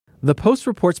The Post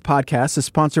Reports podcast is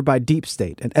sponsored by Deep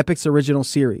State, an Epic's original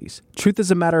series. Truth is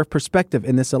a matter of perspective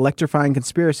in this electrifying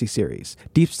conspiracy series.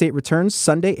 Deep State returns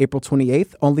Sunday, April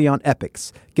 28th, only on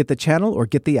Epic's. Get the channel or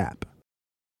get the app.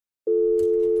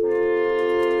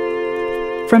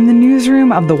 From the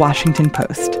newsroom of The Washington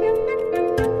Post.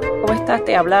 ¿Cómo estás?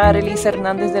 Te habla Arelis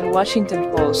Hernández del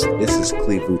Washington Post. This is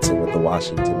Cleve Wootson with The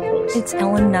Washington Post. It's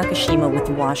Ellen Nakashima with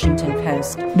The Washington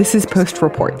Post. This is Post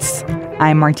Reports.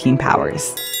 I'm Martine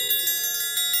Powers.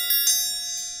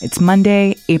 It's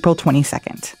Monday, April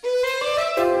 22nd.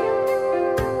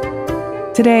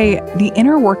 Today, the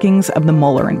inner workings of the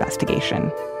Mueller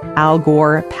investigation. Al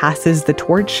Gore passes the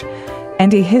torch,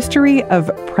 and a history of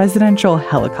presidential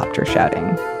helicopter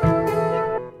shouting.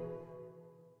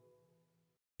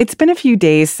 It's been a few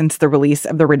days since the release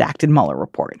of the redacted Mueller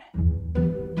report.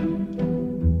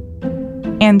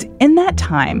 And in that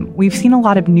time, we've seen a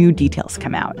lot of new details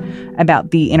come out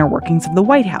about the inner workings of the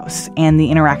White House and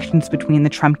the interactions between the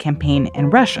Trump campaign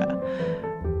and Russia.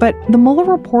 But the Mueller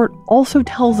report also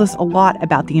tells us a lot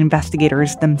about the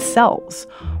investigators themselves,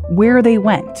 where they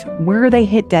went, where they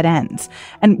hit dead ends,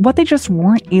 and what they just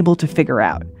weren't able to figure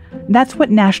out. That's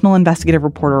what national investigative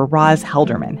reporter Roz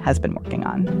Helderman has been working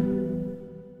on.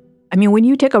 I mean, when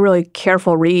you take a really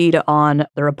careful read on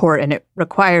the report, and it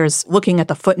requires looking at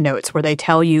the footnotes where they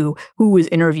tell you who was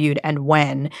interviewed and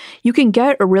when, you can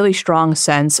get a really strong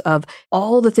sense of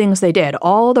all the things they did,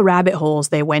 all the rabbit holes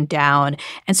they went down,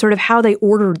 and sort of how they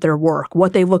ordered their work,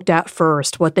 what they looked at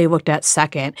first, what they looked at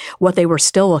second, what they were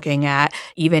still looking at,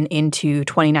 even into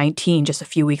 2019, just a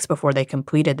few weeks before they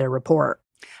completed their report.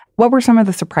 What were some of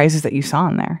the surprises that you saw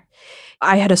in there?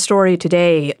 I had a story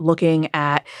today looking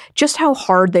at just how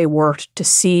hard they worked to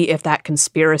see if that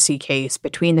conspiracy case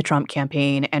between the Trump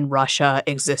campaign and Russia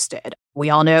existed. We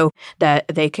all know that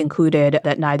they concluded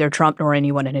that neither Trump nor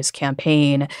anyone in his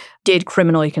campaign did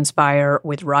criminally conspire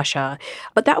with Russia.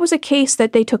 But that was a case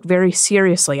that they took very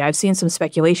seriously. I've seen some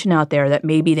speculation out there that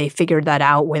maybe they figured that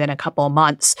out within a couple of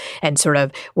months and sort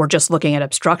of were just looking at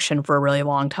obstruction for a really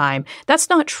long time. That's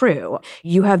not true.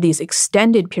 You have these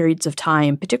extended periods of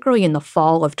time, particularly in the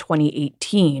fall of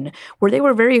 2018, where they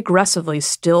were very aggressively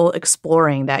still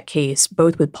exploring that case,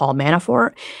 both with Paul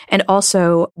Manafort and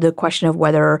also the question of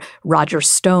whether Roger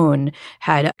Stone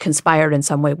had conspired in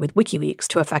some way with WikiLeaks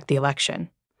to affect the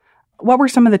election. What were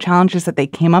some of the challenges that they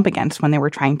came up against when they were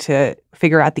trying to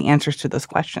figure out the answers to those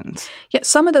questions? Yeah,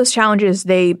 some of those challenges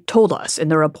they told us in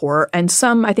the report, and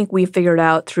some I think we figured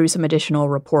out through some additional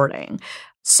reporting.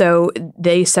 So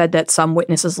they said that some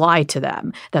witnesses lied to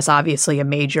them. That's obviously a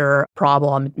major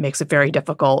problem. It makes it very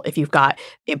difficult if you've got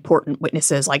important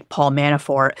witnesses like Paul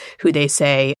Manafort, who they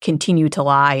say continued to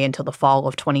lie until the fall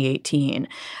of 2018.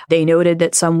 They noted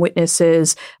that some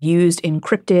witnesses used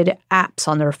encrypted apps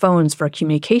on their phones for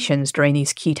communications during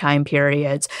these key time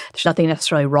periods. There's nothing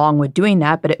necessarily wrong with doing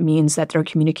that, but it means that their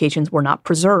communications were not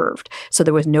preserved. So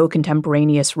there was no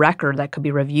contemporaneous record that could be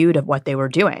reviewed of what they were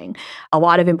doing. A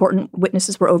lot of important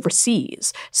witnesses were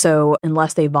overseas. So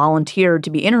unless they volunteered to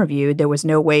be interviewed, there was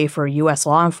no way for U.S.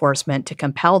 law enforcement to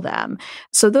compel them.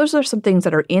 So those are some things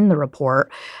that are in the report.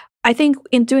 I think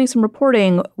in doing some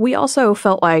reporting, we also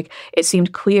felt like it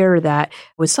seemed clear that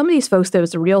with some of these folks, there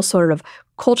was a real sort of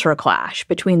culture clash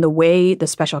between the way the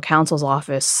special counsel's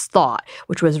office thought,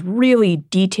 which was really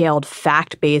detailed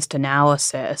fact-based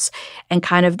analysis, and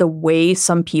kind of the way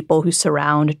some people who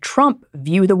surround Trump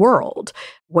view the world,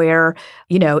 where,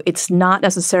 you know, it's not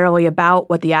necessarily about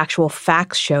what the actual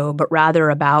facts show, but rather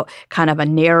about kind of a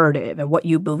narrative and what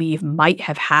you believe might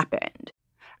have happened.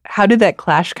 How did that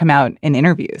clash come out in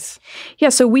interviews? Yeah,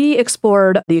 so we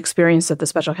explored the experience that the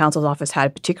special counsel's office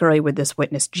had, particularly with this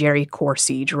witness, Jerome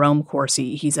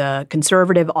Corsi. He's a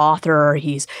conservative author.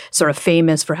 He's sort of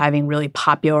famous for having really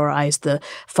popularized the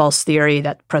false theory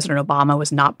that President Obama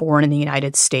was not born in the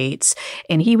United States.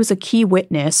 And he was a key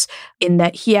witness in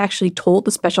that he actually told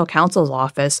the special counsel's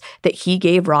office that he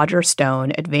gave Roger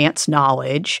Stone advance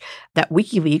knowledge that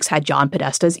WikiLeaks had John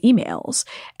Podesta's emails.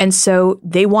 And so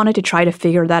they wanted to try to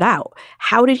figure that out.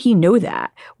 How did he know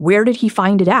that? Where did he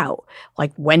find it out?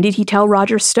 Like, when did he tell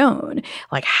Roger Stone?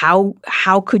 Like, how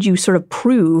could you sort of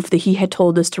prove that he had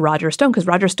told this to Roger Stone? Because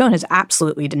Roger Stone has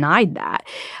absolutely denied that.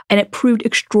 And it proved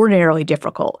extraordinarily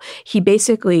difficult. He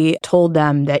basically told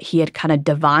them that he had kind of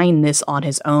divined this on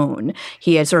his own.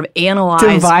 He had sort of analyzed...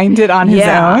 Divined it on his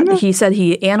own? He said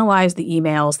he analyzed the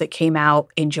emails that came out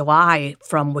in July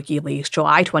from WikiLeaks,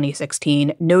 July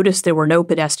 2016, noticed there were no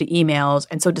Podesta emails,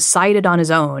 and so decided on his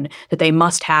own that they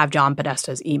must have John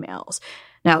Podesta's emails.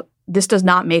 Now, this does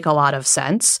not make a lot of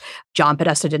sense. John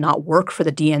Podesta did not work for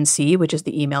the DNC, which is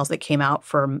the emails that came out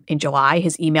in July.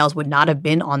 His emails would not have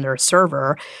been on their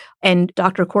server. And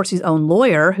Dr. Corsi's own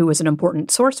lawyer, who was an important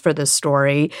source for this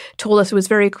story, told us it was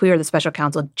very clear the special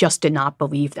counsel just did not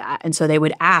believe that. And so they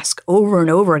would ask over and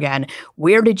over again,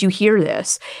 where did you hear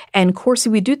this? And Corsi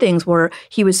would do things where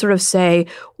he would sort of say,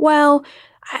 well,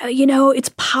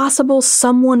 it's possible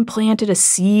someone planted a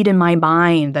seed in my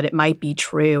mind that it might be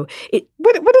true.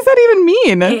 What does that even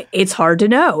mean? It's hard to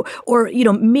know. Or,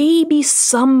 maybe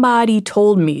somebody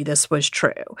told me this was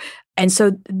true. And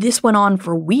so this went on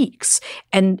for weeks.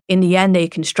 And in the end, they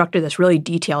constructed this really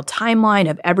detailed timeline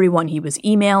of everyone he was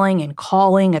emailing and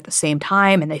calling at the same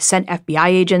time. And they sent FBI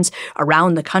agents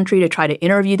around the country to try to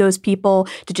interview those people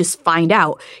to just find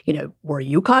out, were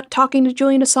you caught talking to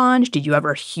Julian Assange? Did you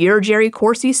ever hear Jerry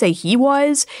Corsi say he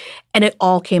was? And it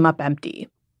all came up empty.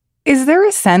 Is there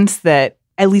a sense that,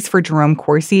 at least for Jerome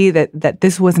Corsi, that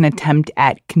this was an attempt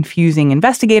at confusing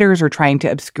investigators or trying to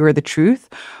obscure the truth?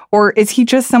 Or is he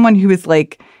just someone who is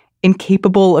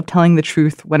incapable of telling the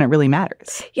truth when it really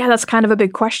matters? Yeah, that's kind of a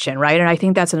big question, right? And I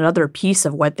think that's another piece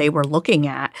of what they were looking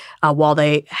at while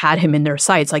they had him in their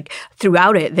sights.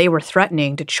 Throughout it, they were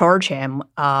threatening to charge him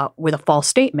with a false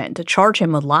statement, to charge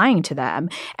him with lying to them.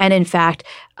 And in fact,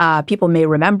 people may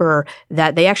remember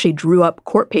that they actually drew up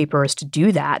court papers to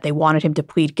do that. They wanted him to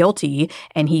plead guilty,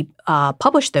 and he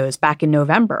published those back in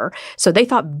November. So they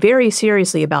thought very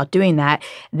seriously about doing that.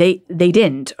 They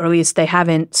didn't, or at least they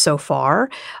haven't so far.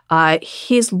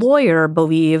 His lawyer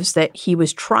believes that he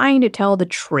was trying to tell the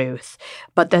truth,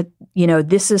 but that,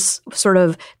 this is sort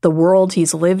of the world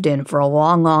he's lived in for a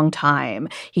long, long time.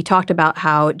 He talked about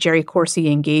how Jerry Corsi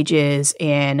engages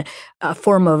in a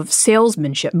form of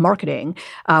salesmanship, marketing,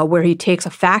 where he takes a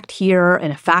fact here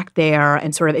and a fact there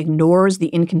and sort of ignores the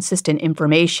inconsistent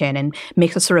information and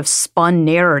makes a sort of spun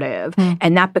narrative.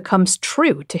 And that becomes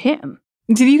true to him.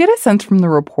 Did you get a sense from the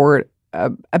report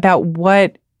about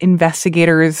what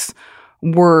investigators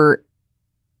were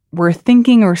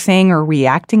thinking or saying or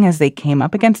reacting as they came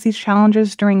up against these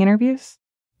challenges during interviews?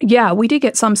 Yeah, we did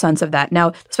get some sense of that. Now,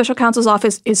 the special counsel's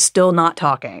office is still not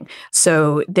talking,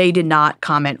 so they did not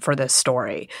comment for this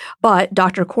story. But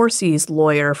Dr. Corsi's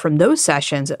lawyer from those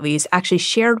sessions, at least, actually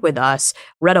shared with us,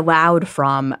 read aloud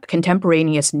from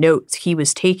contemporaneous notes he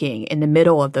was taking in the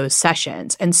middle of those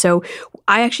sessions. And so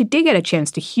I actually did get a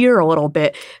chance to hear a little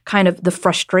bit kind of the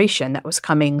frustration that was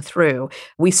coming through.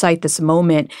 We cite this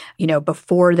moment,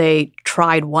 before they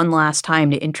tried one last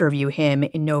time to interview him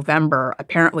in November.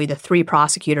 Apparently, the three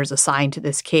prosecutors assigned to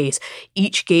this case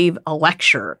each gave a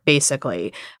lecture,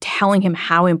 basically, telling him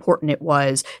how important it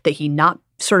was that he not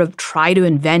sort of try to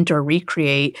invent or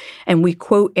recreate. And we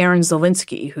quote Aaron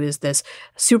Zielinski, who is this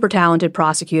super talented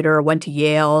prosecutor, went to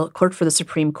Yale, clerked for the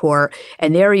Supreme Court,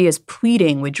 and there he is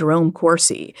pleading with Jerome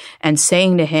Corsi and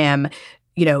saying to him,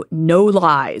 no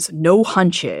lies, no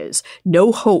hunches,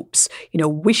 no hopes,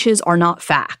 wishes are not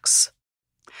facts.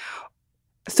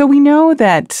 So we know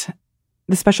that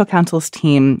the special counsel's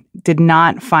team did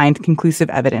not find conclusive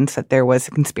evidence that there was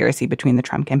a conspiracy between the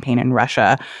Trump campaign and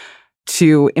Russia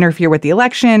to interfere with the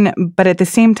election. But at the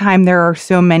same time, there are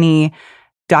so many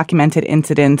documented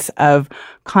incidents of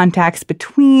contacts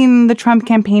between the Trump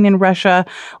campaign and Russia.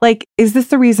 Is this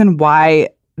the reason why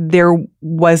there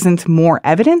wasn't more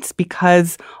evidence?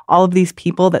 Because all of these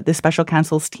people that the special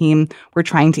counsel's team were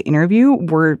trying to interview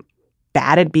were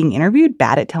bad at being interviewed,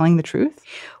 bad at telling the truth?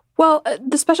 Well,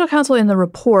 the special counsel in the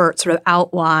report sort of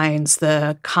outlines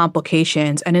the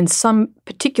complications, and in some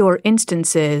particular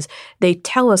instances, they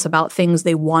tell us about things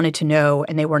they wanted to know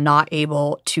and they were not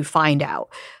able to find out.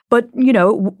 But,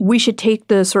 we should take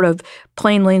the sort of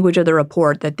plain language of the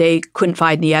report that they couldn't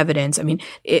find the evidence. I mean,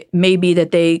 it may be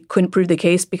that they couldn't prove the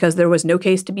case because there was no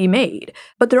case to be made.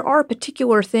 But there are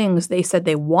particular things they said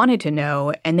they wanted to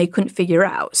know and they couldn't figure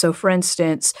out. So, for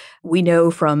instance, we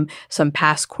know from some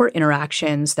past court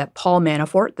interactions that Paul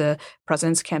Manafort, the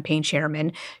president's campaign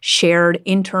chairman, shared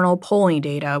internal polling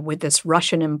data with this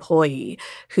Russian employee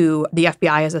who the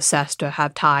FBI has assessed to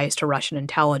have ties to Russian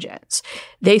intelligence.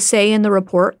 They say in the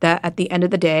report that at the end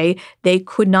of the day, they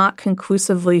could not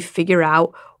conclusively figure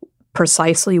out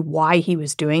precisely why he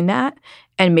was doing that,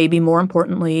 and maybe more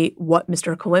importantly, what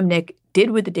Mr. Kilimnik did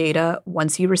with the data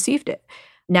once he received it.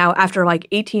 Now, after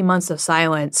 18 months of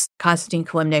silence, Konstantin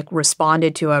Kilimnik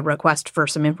responded to a request for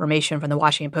some information from the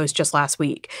Washington Post just last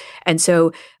week. And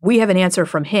so we have an answer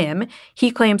from him. He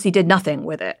claims he did nothing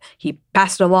with it. He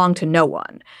passed it along to no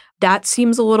one. That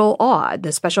seems a little odd.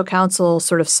 The special counsel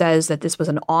sort of says that this was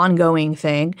an ongoing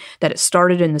thing, that it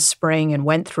started in the spring and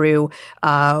went through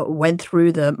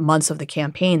the months of the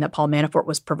campaign, that Paul Manafort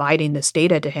was providing this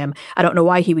data to him. I don't know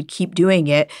why he would keep doing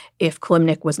it if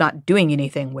Klimnik was not doing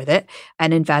anything with it.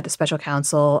 And in fact, the special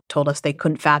counsel told us they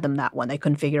couldn't fathom that one. They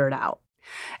couldn't figure it out.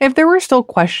 If there were still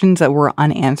questions that were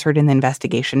unanswered in the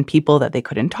investigation, people that they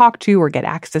couldn't talk to or get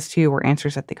access to, or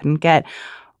answers that they couldn't get,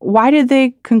 why did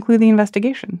they conclude the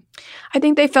investigation? I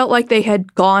think they felt like they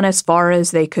had gone as far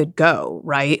as they could go,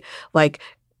 right? Like,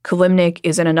 Klimnik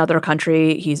is in another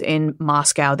country. He's in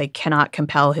Moscow. They cannot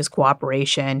compel his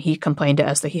cooperation. He complained to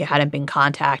us that he hadn't been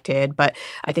contacted, but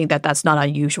I think that that's not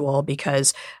unusual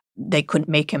because they couldn't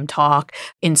make him talk.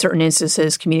 In certain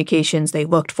instances, communications, they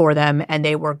looked for them and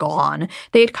they were gone.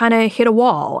 They had kind of hit a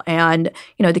wall, and,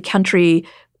 the country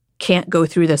can't go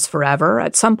through this forever.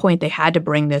 At some point, they had to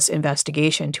bring this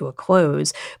investigation to a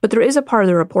close. But there is a part of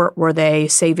the report where they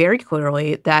say very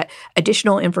clearly that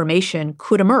additional information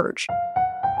could emerge.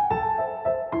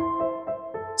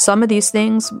 Some of these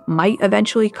things might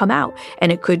eventually come out,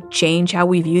 and it could change how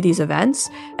we view these events,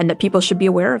 and that people should be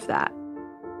aware of that.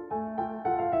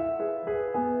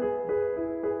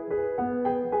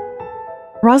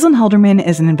 Rosalind Helderman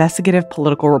is an investigative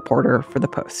political reporter for The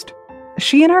Post.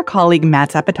 She and our colleague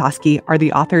Matt Zapotosky are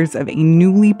the authors of a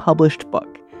newly published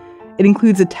book. It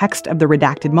includes a text of the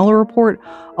redacted Mueller report,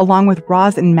 along with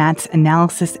Roz and Matt's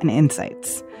analysis and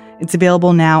insights. It's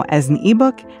available now as an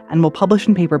ebook and will publish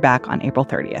in paperback on April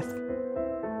 30th.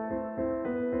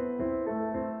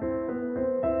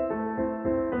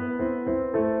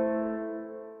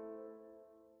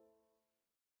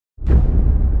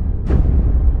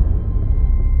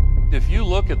 If you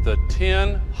look at the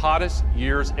 10 hottest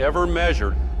years ever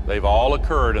measured, they've all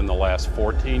occurred in the last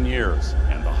 14 years.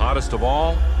 And the hottest of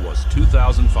all was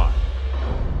 2005.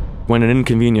 When An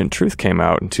Inconvenient Truth came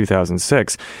out in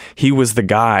 2006, he was the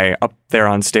guy up there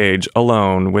on stage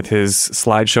alone with his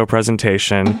slideshow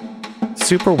presentation.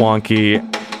 Super wonky.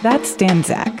 That's Dan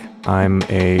Zak. I'm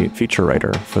a feature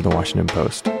writer for The Washington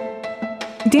Post.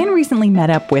 Dan recently met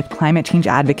up with climate change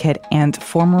advocate and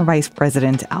former Vice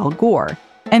President Al Gore.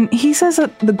 And he says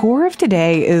that the Gore of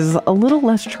today is a little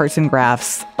less charts and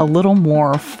graphs, a little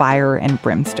more fire and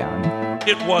brimstone.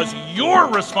 It was your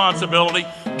responsibility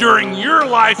during your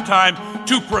lifetime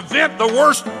to prevent the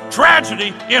worst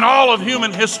tragedy in all of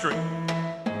human history.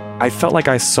 I felt like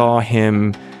I saw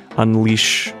him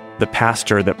unleash the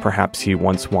pastor that perhaps he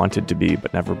once wanted to be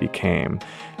but never became.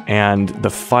 And the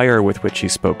fire with which he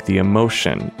spoke, the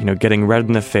emotion, getting red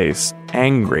in the face,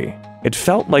 angry. It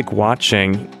felt like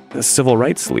watching a civil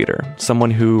rights leader,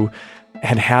 someone who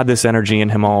had this energy in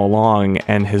him all along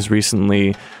and has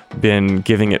recently been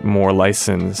giving it more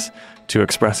license to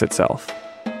express itself.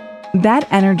 That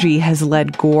energy has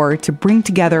led Gore to bring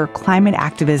together climate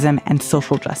activism and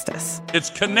social justice. It's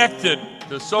connected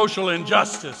to social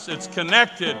injustice. It's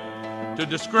connected to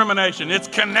discrimination. It's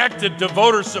connected to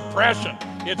voter suppression.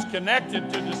 It's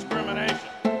connected to discrimination.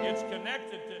 It's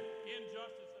connected to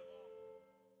injustice.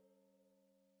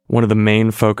 One of the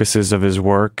main focuses of his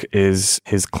work is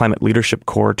his Climate Leadership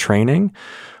Corps training.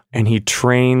 And he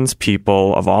trains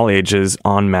people of all ages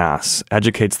en masse,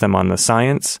 educates them on the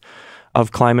science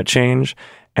of climate change,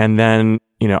 and then,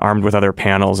 armed with other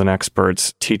panels and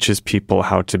experts, teaches people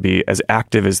how to be as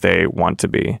active as they want to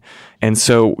be. And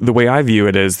so the way I view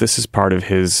it is this is part of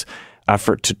his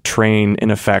effort to train,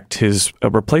 in effect, his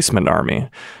replacement army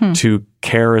to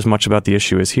care as much about the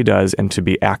issue as he does and to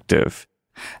be active.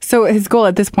 So his goal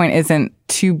at this point isn't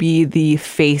to be the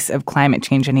face of climate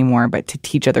change anymore, but to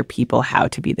teach other people how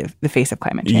to be the face of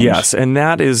climate change. Yes, and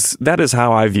that is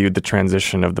how I viewed the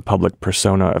transition of the public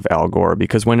persona of Al Gore,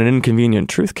 because when An Inconvenient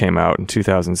Truth came out in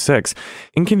 2006,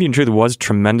 Inconvenient Truth was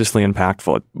tremendously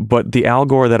impactful. But the Al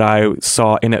Gore that I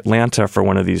saw in Atlanta for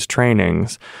one of these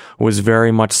trainings was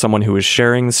very much someone who was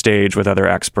sharing the stage with other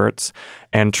experts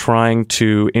and trying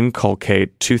to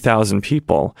inculcate 2,000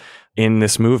 people in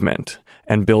this movement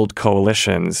and build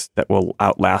coalitions that will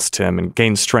outlast him and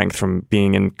gain strength from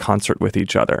being in concert with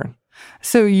each other.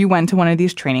 So you went to one of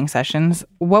these training sessions.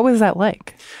 What was that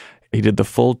like? He did the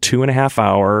full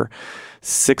 2.5-hour,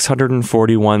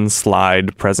 641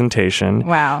 slide presentation.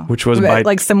 Wow. Which was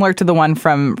like similar to the one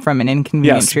from An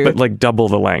Inconvenient Truth. Yes, but like double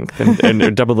the length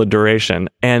and double the duration.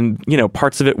 And,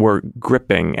 parts of it were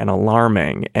gripping and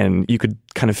alarming, and you could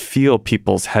kind of feel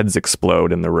people's heads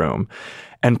explode in the room.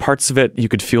 And parts of it, you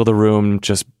could feel the room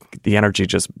the energy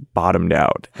just bottomed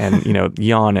out and,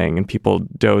 yawning and people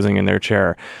dozing in their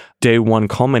chair. Day one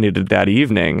culminated that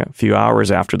evening, a few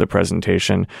hours after the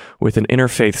presentation, with an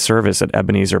interfaith service at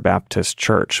Ebenezer Baptist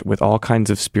Church with all kinds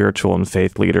of spiritual and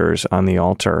faith leaders on the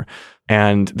altar.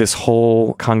 And this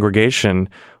whole congregation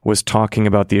was talking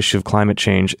about the issue of climate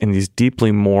change in these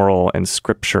deeply moral and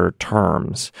scripture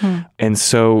terms. And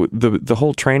so the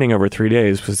whole training over 3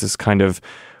 days was this kind of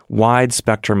wide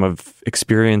spectrum of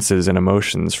experiences and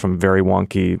emotions, from very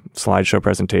wonky slideshow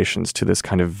presentations to this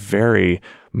kind of very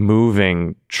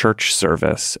moving church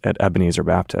service at Ebenezer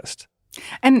Baptist.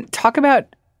 And talk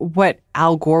about what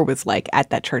Al Gore was like at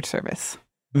that church service.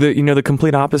 The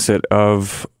complete opposite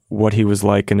of what he was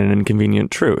like in An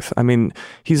Inconvenient Truth. I mean,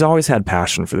 he's always had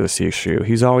passion for this issue.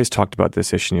 He's always talked about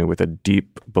this issue with a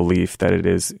deep belief that it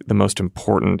is the most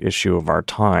important issue of our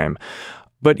time.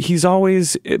 But he's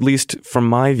always, at least from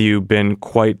my view, been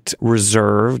quite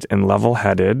reserved and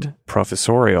level-headed,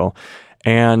 professorial.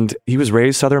 And he was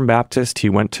raised Southern Baptist. He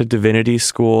went to divinity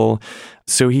school.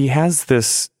 So he has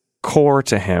this core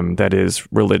to him that is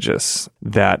religious,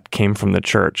 that came from the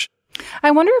church.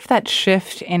 I wonder if that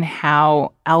shift in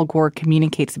how Al Gore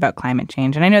communicates about climate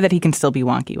change, and I know that he can still be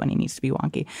wonky when he needs to be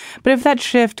wonky, but if that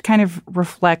shift kind of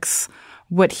reflects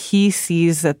what he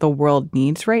sees that the world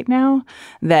needs right now,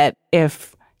 that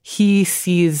if he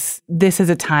sees this as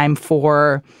a time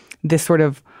for this sort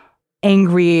of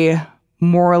angry,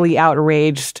 morally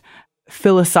outraged,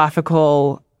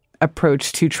 philosophical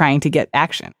approach to trying to get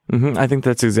action. I think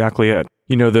that's exactly it.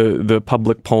 The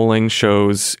public polling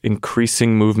shows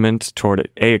increasing movement toward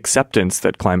A, acceptance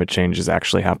that climate change is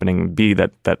actually happening, B,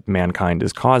 that mankind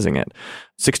is causing it.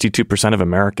 62% of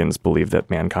Americans believe that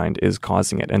mankind is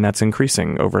causing it, and that's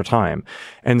increasing over time.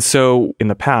 And so in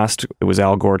the past, it was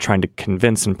Al Gore trying to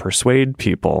convince and persuade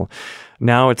people.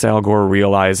 Now it's Al Gore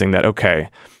realizing that, okay,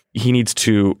 he needs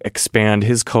to expand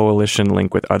his coalition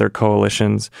link with other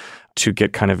coalitions to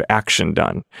get kind of action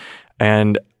done.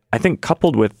 And I think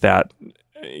coupled with that,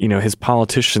 his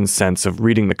politician's sense of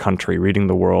reading the country, reading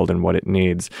the world and what it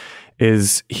needs,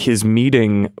 is his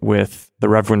meeting with the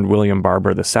Reverend William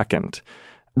Barber II.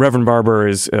 Reverend Barber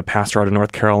is a pastor out of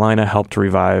North Carolina, helped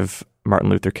revive Martin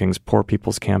Luther King's Poor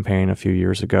People's Campaign a few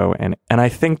years ago. And I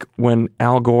think when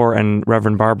Al Gore and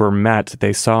Reverend Barber met,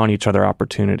 they saw in each other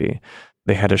opportunity.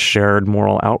 They had a shared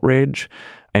moral outrage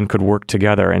and could work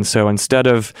together. And so instead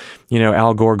of,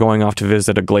 Al Gore going off to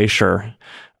visit a glacier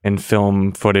and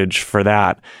film footage for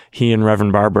that, he and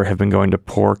Reverend Barber have been going to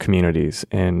poor communities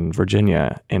in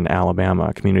Virginia, in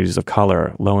Alabama, communities of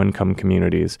color, low-income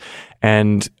communities,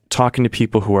 and talking to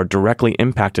people who are directly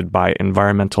impacted by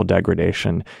environmental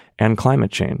degradation and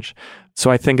climate change. So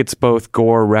I think it's both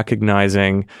Gore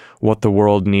recognizing what the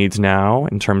world needs now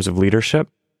in terms of leadership,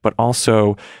 but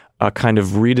also a kind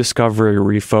of rediscovery,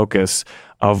 refocus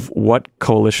of what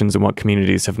coalitions and what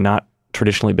communities have not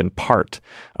traditionally been part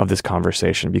of this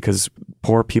conversation, because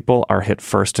poor people are hit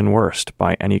first and worst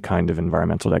by any kind of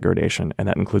environmental degradation, and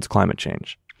that includes climate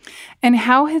change. And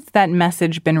how has that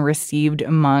message been received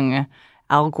among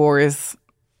Al Gore's,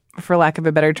 for lack of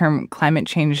a better term, climate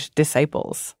change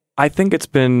disciples? I think it's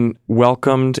been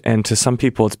welcomed, and to some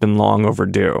people it's been long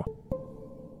overdue.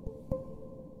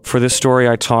 For this story,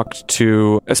 I talked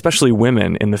to especially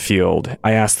women in the field.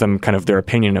 I asked them kind of their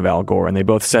opinion of Al Gore, and they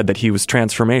both said that he was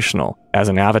transformational as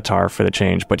an avatar for the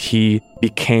change, but he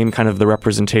became kind of the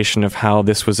representation of how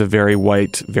this was a very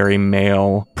white, very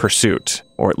male pursuit,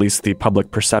 or at least the public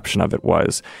perception of it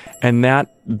was. And that,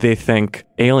 they think,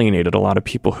 alienated a lot of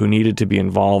people who needed to be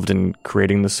involved in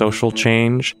creating the social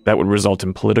change that would result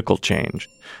in political change.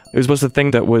 It was a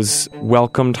thing that was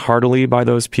welcomed heartily by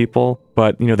those people,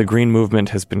 but the Green Movement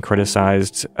has been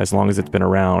criticized as long as it's been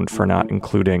around for not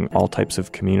including all types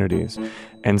of communities.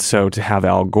 And so to have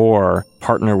Al Gore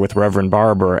partner with Reverend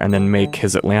Barber and then make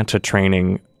his Atlanta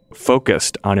training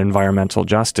focused on environmental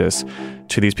justice,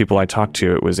 to these people I talked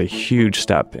to, it was a huge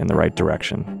step in the right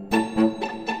direction.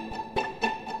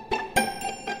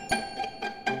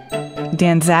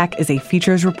 Dan Zak is a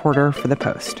features reporter for The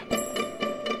Post.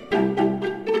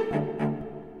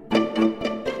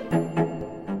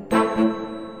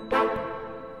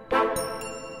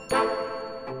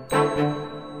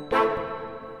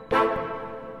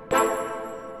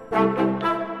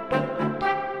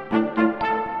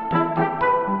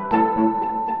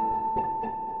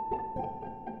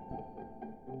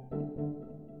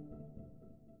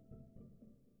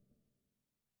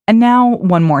 And now,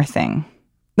 one more thing.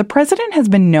 The president has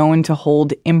been known to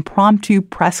hold impromptu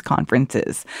press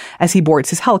conferences as he boards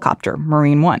his helicopter,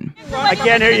 Marine One. I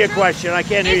can't hear your question. I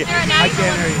can't hear you. I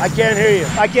can't hear you. I can't hear you.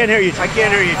 I can't hear you. I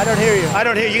can't hear you. I don't hear you. I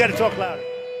don't hear you. You got to talk louder.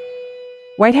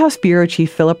 White House Bureau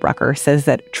Chief Philip Rucker says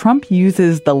that Trump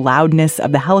uses the loudness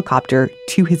of the helicopter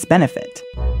to his benefit.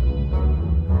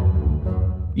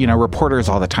 You know, reporters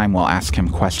all the time will ask him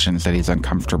questions that he's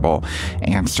uncomfortable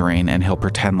answering, and he'll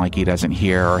pretend like he doesn't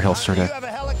hear, or he'll sort of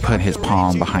put his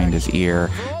palm behind his ear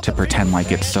to pretend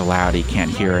like it's so loud he can't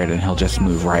hear it, and he'll just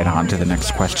move right on to the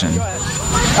next question.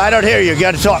 I don't hear you. You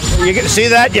got to talk. You get to see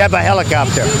that? You have a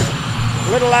helicopter. A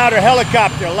little louder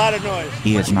helicopter, a lot of noise.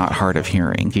 He is not hard of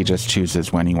hearing. He just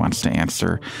chooses when he wants to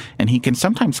answer. And he can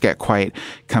sometimes get quite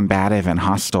combative and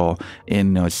hostile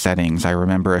in those settings. I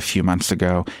remember a few months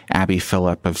ago, Abby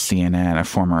Phillip of CNN, a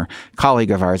former colleague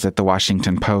of ours at the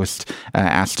Washington Post,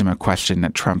 asked him a question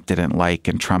that Trump didn't like,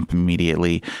 and Trump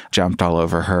immediately jumped all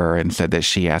over her and said that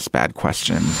she asked bad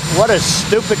questions. What a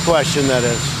stupid question that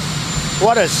is.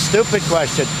 What a stupid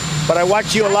question. But I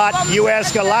watch you a lot. You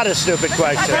ask a lot of stupid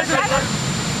questions.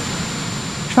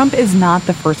 Trump is not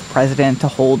the first president to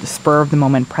hold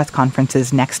spur-of-the-moment press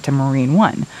conferences next to Marine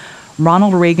One.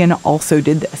 Ronald Reagan also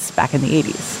did this back in the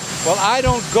 80s. Well, I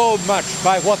don't go much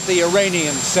by what the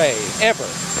Iranians say, ever.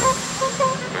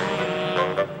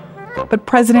 But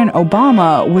President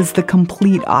Obama was the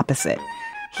complete opposite.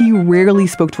 He rarely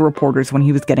spoke to reporters when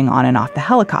he was getting on and off the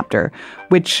helicopter,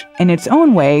 which, in its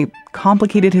own way,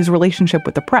 complicated his relationship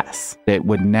with the press. It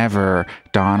would never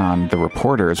dawn on the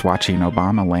reporters watching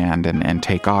Obama land and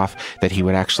take off that he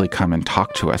would actually come and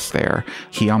talk to us there.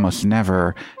 He almost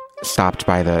never stopped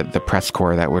by the press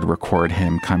corps that would record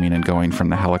him coming and going from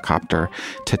the helicopter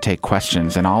to take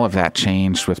questions. And all of that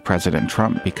changed with President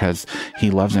Trump because he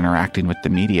loves interacting with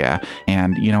the media.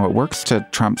 And, you know, it works to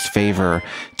Trump's favor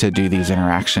to do these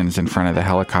interactions in front of the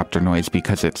helicopter noise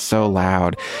because it's so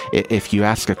loud. If you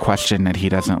ask a question that he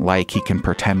doesn't like, he can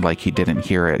pretend like he didn't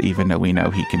hear it, even though we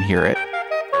know he can hear it.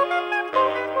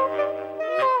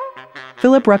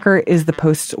 Philip Rucker is the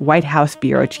Post's White House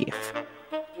bureau chief.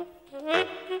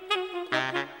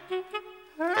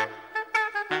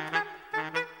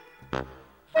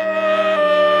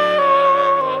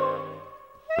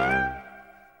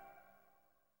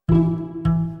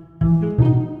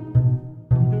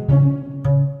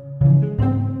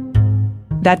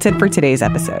 That's it for today's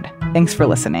episode. Thanks for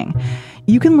listening.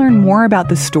 You can learn more about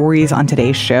the stories on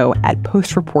today's show at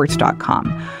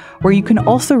postreports.com, where you can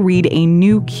also read a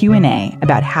new Q&A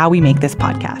about how we make this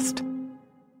podcast.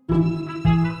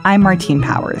 I'm Martine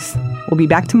Powers. We'll be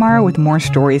back tomorrow with more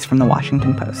stories from the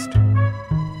Washington Post.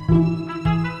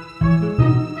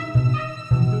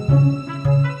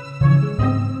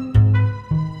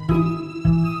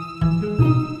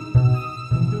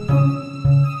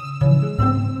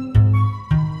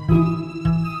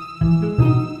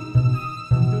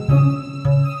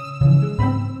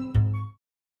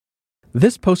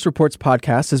 This Post Reports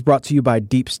podcast is brought to you by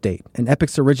Deep State, an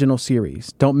Epix original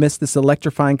series. Don't miss this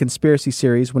electrifying conspiracy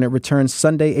series when it returns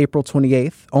Sunday, April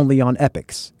 28th, only on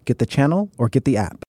Epix. Get the channel or get the app.